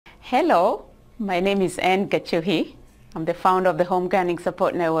Hello, my name is Anne Gachuhi. I'm the founder of the Home Gardening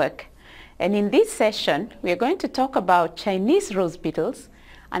Support Network. And in this session, we are going to talk about Chinese rose beetles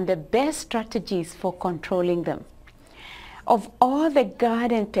and the best strategies for controlling them. Of all the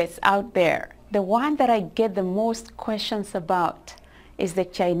garden pests out there, the one that I get the most questions about is the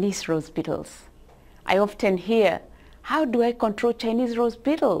Chinese rose beetles. I often hear, how do I control Chinese rose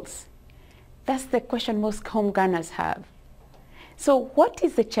beetles? That's the question most home gardeners have. So what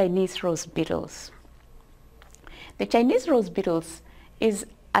is the Chinese rose beetles? The Chinese rose beetles is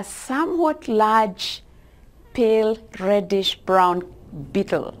a somewhat large, pale, reddish brown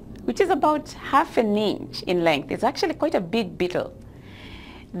beetle, which is about half an inch in length. It's actually quite a big beetle.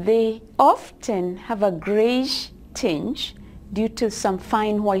 They often have a grayish tinge due to some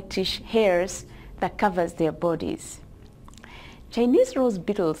fine whitish hairs that covers their bodies. Chinese rose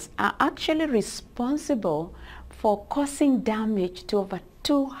beetles are actually responsible for causing damage to over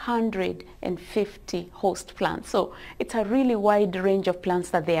 250 host plants. So it's a really wide range of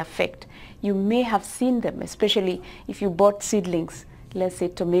plants that they affect. You may have seen them, especially if you bought seedlings, let's say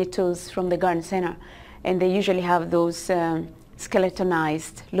tomatoes from the garden center, and they usually have those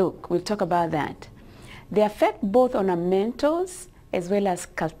skeletonized look. We'll talk about that. They affect both ornamentals as well as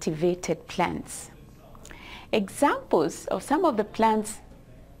cultivated plants. Examples of some of the plants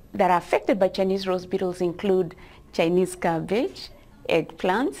that are affected by Chinese rose beetles include Chinese cabbage,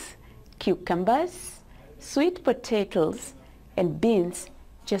 eggplants, cucumbers, sweet potatoes, and beans,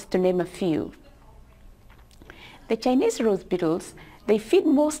 just to name a few. The Chinese rose beetles, they feed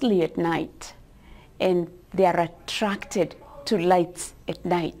mostly at night, and they are attracted to lights at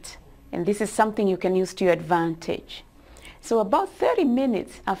night. And this is something you can use to your advantage. So about 30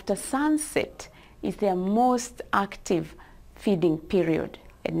 minutes after sunset is their most active feeding period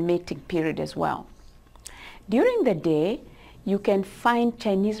and mating period as well. During the day, you can find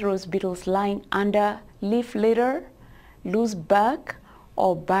Chinese rose beetles lying under leaf litter, loose bark,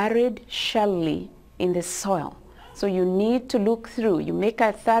 or buried shallowly in the soil. So you need to look through. You make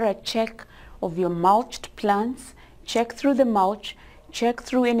a thorough check of your mulched plants, check through the mulch, check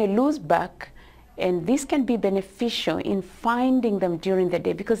through any loose bark, and this can be beneficial in finding them during the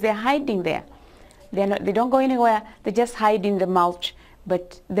day because they're hiding there. They don't go anywhere, they just hide in the mulch,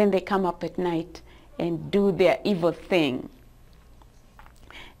 but then they come up at night and do their evil thing.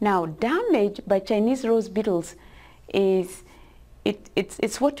 Now, damage by Chinese rose beetles is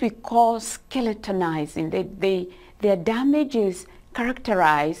it's what we call skeletonizing. Their damage is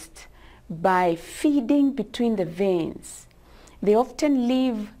characterized by feeding between the veins. They often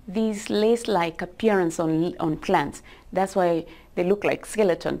leave these lace-like appearance on plants. That's why they look like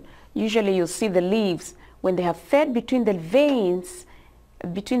skeleton. Usually you'll see the leaves when they have fed between the veins,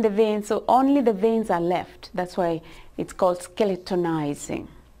 so only the veins are left. That's why it's called skeletonizing.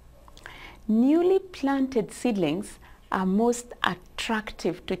 Newly planted seedlings are most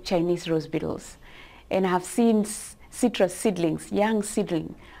attractive to Chinese rose beetles. And I have seen citrus seedlings, young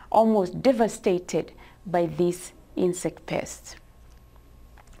seedlings, almost devastated by these insect pests.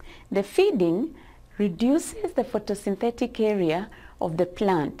 The feeding reduces the photosynthetic area of the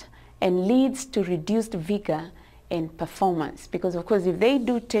plant and leads to reduced vigor and performance. Because of course, if they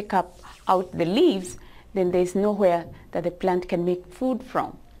do take out the leaves, then there's nowhere that the plant can make food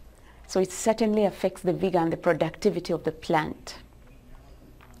from. So it certainly affects the vigor and the productivity of the plant.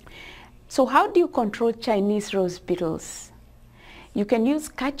 So how do you control Chinese rose beetles? You can use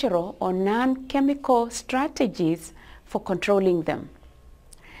cultural or non-chemical strategies for controlling them.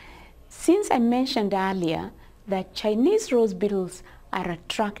 Since I mentioned earlier that Chinese rose beetles are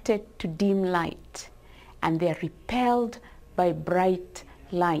attracted to dim light and they are repelled by bright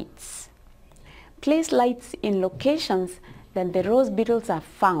lights. Place lights in locations that the rose beetles are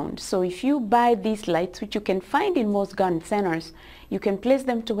found. So if you buy these lights, which you can find in most garden centers, you can place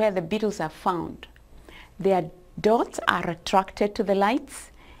them to where the beetles are found. Their dots are attracted to the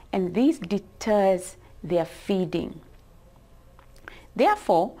lights, and this deters their feeding.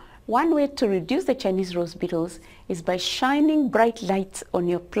 Therefore, one way to reduce the Chinese rose beetles is by shining bright lights on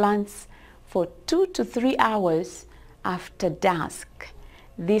your plants for 2 to 3 hours after dusk.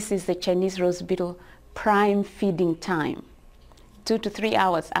 This is the Chinese rose beetle prime feeding time, 2 to 3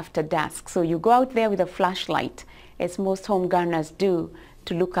 hours after dusk. So you go out there with a flashlight, as most home gardeners do,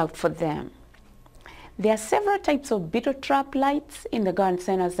 to look out for them. There are several types of beetle trap lights in the garden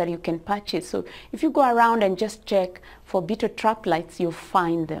centers that you can purchase. So if you go around and just check for beetle trap lights, you'll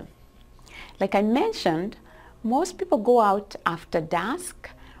find them. Like I mentioned, most people go out after dusk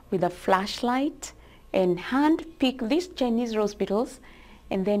with a flashlight and hand pick these Chinese rose beetles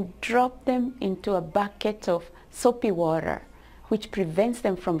and then drop them into a bucket of soapy water which prevents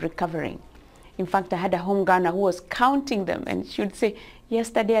them from recovering. In fact, I had a home gardener who was counting them, and she would say,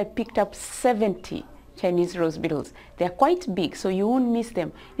 yesterday I picked up 70 Chinese rose beetles. They're quite big, so you won't miss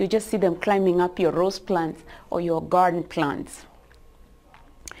them. You just see them climbing up your rose plants or your garden plants.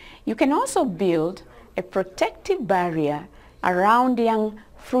 You can also build a protective barrier around young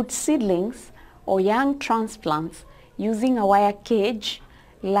fruit seedlings or young transplants using a wire cage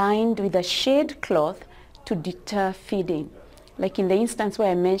lined with a shade cloth to deter feeding. Like in the instance where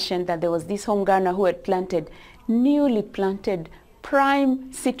I mentioned that there was this home gardener who had planted newly planted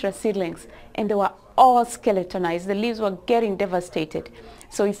prime citrus seedlings, and they were all skeletonized. The leaves were getting devastated.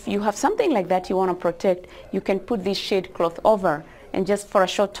 So if you have something like that you want to protect, you can put this shade cloth over and just for a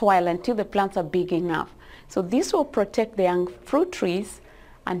short while until the plants are big enough. So this will protect the young fruit trees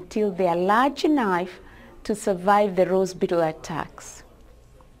until they are large enough to survive the rose beetle attacks.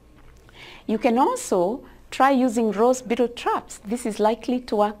 You can also try using rose beetle traps. This is likely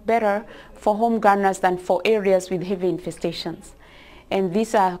to work better for home gardeners than for areas with heavy infestations. And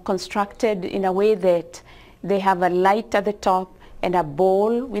these are constructed in a way that they have a light at the top and a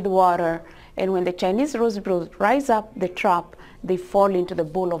bowl with water. And when the Chinese rose beetles rise up the trap, they fall into the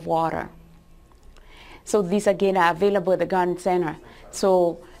bowl of water. So these again are available at the garden center.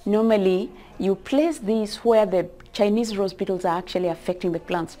 So normally you place these where the Chinese rose beetles are actually affecting the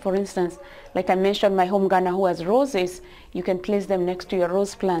plants. For instance, like I mentioned, my home gardener who has roses, you can place them next to your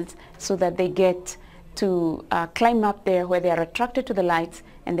rose plants so that they get to climb up there where they are attracted to the lights,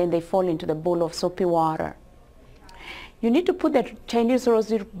 and then they fall into the bowl of soapy water. You need to put the Chinese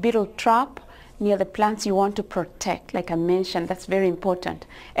rose beetle trap near the plants you want to protect. Like I mentioned, that's very important.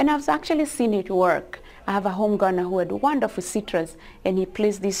 And I've actually seen it work. I have a home gardener who had wonderful citrus, and he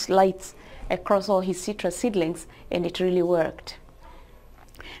placed these lights across all his citrus seedlings, and it really worked.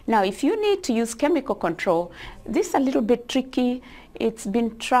 Now, if you need to use chemical control, this is a little bit tricky. It's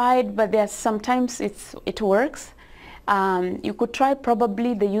been tried, but there's sometimes it works. You could try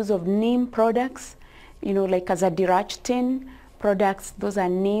probably the use of neem products, you know, like azadirachtin products. Those are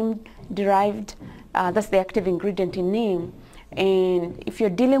neem derived. That's the active ingredient in neem. And if you're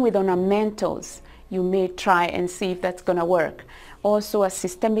dealing with ornamentals, you may try and see if that's going to work. Also, a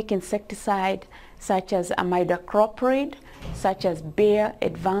systemic insecticide such as imidacloprid, such as Bayer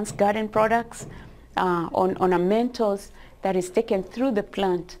advanced garden products, on ornamentals that is taken through the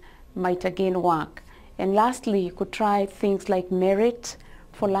plant might again work. And lastly, you could try things like Merit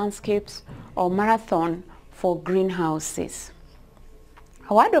for landscapes or Marathon for greenhouses.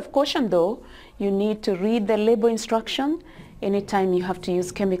 A word of caution though, you need to read the label instruction anytime you have to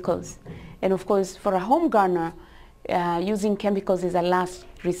use chemicals. And of course, for a home gardener, using chemicals is a last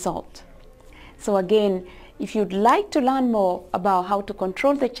resort. So again, if you'd like to learn more about how to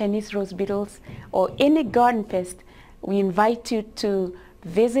control the Chinese rose beetles or any garden pest, we invite you to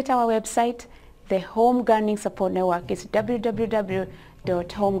visit our website. The Home Gardening Support Network is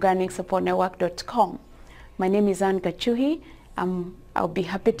www.homegardeningsupportnetwork.com. My name is Anne Gachuhi. I'll be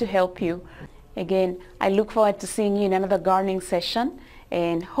happy to help you. Again, I look forward to seeing you in another gardening session,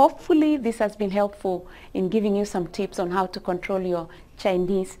 and hopefully this has been helpful in giving you some tips on how to control your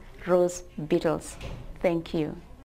Chinese rose beetles. Thank you.